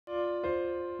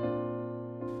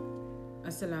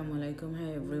Assalamualaikum.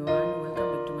 Hi everyone, welcome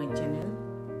back to my channel.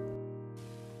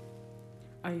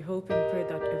 I hope and pray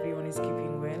that everyone is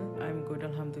keeping well. I'm good,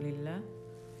 alhamdulillah.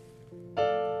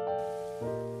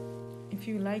 If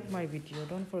you like my video,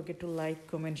 don't forget to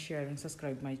like, comment, share and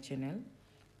subscribe my channel.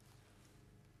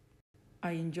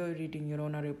 I enjoy reading your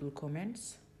honorable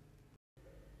comments.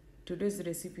 Today's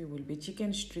recipe will be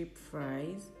chicken strip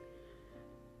fries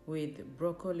with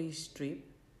broccoli strip.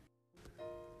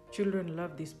 Children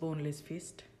love this boneless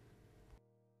feast.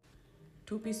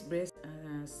 2-piece breast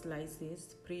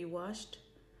slices pre-washed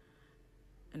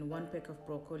and 1 pack of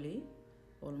broccoli.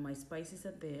 All my spices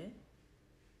are there.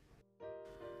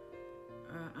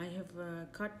 I have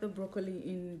cut the broccoli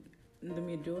in the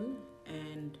middle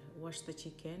and washed the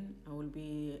chicken. I will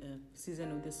be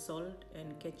seasoned with the salt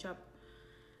and ketchup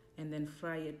and then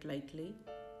fry it lightly.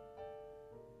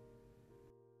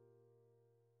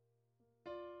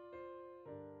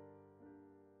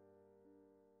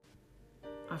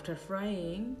 After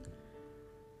frying,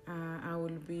 I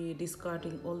will be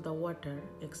discarding all the water,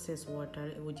 excess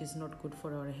water, which is not good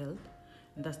for our health.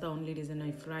 And that's the only reason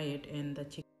I fry it. And the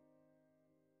chicken,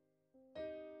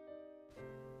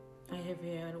 I have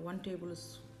here 1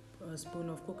 tablespoon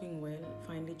of cooking oil,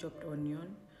 finely chopped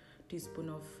onion, teaspoon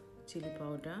of chili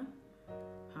powder,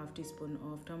 half teaspoon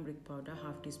of turmeric powder,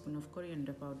 half teaspoon of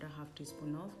coriander powder, half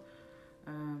teaspoon of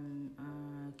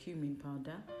cumin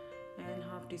powder, and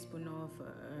half teaspoon of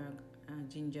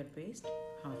ginger paste,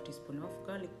 half teaspoon of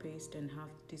garlic paste, and half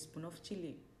teaspoon of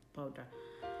chili powder.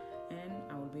 And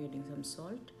I will be adding some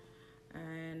salt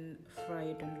and fry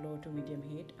it on low to medium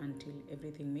heat until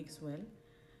everything mix well.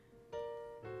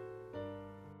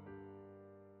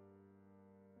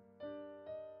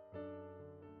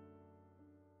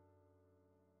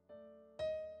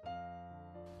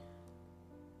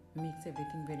 Mix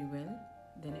everything very well,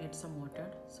 then add some water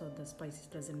so the spices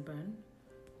doesn't burn.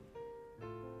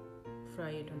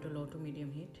 Fry it onto low to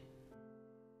medium heat.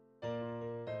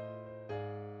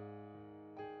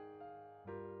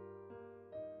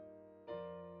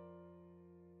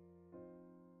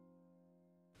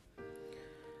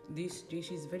 This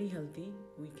dish is very healthy.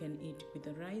 We can eat with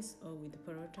the rice or with the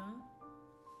paratha.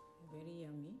 Very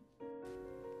yummy.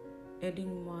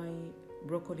 Adding my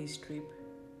broccoli strip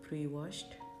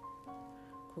pre-washed.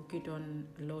 Cook it on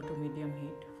low to medium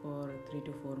heat for 3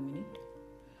 to 4 minutes.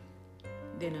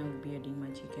 Then I will be adding my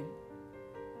chicken.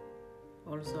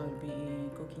 Also, I will be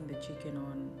cooking the chicken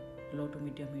on low to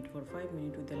medium heat for 5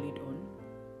 minutes with the lid on.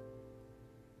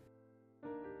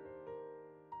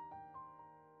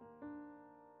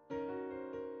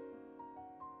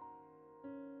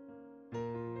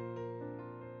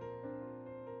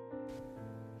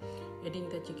 Adding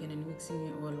the chicken and mixing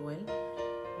it all well.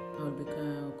 I will be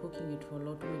cooking it for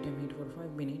low to medium heat for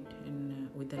 5 minutes and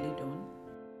with the lid on.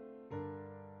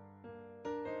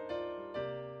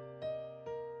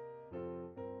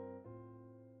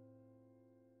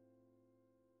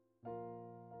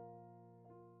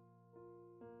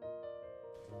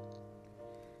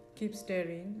 Keep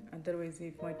stirring, otherwise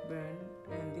it might burn.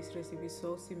 And this recipe is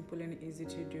so simple and easy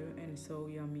to do and so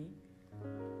yummy.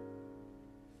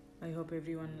 I hope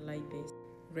everyone like this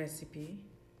recipe.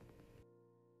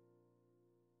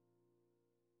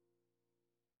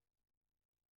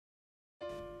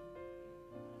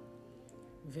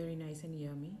 Very nice and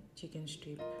yummy chicken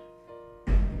strip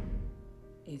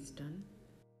is done.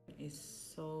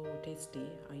 It's so tasty,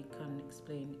 I can't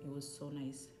explain. It was so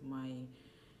nice. My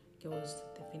girls,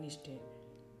 they finished it.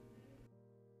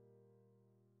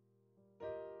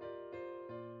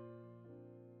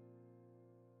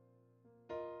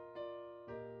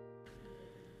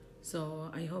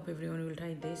 So I hope everyone will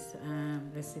try this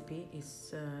recipe.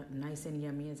 It's nice and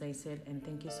yummy, as I said, and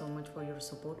thank you so much for your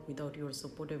support. Without your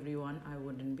support, everyone, I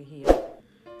wouldn't be here.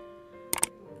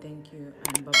 Thank you,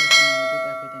 and bye bye for now. I'll be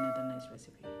back with another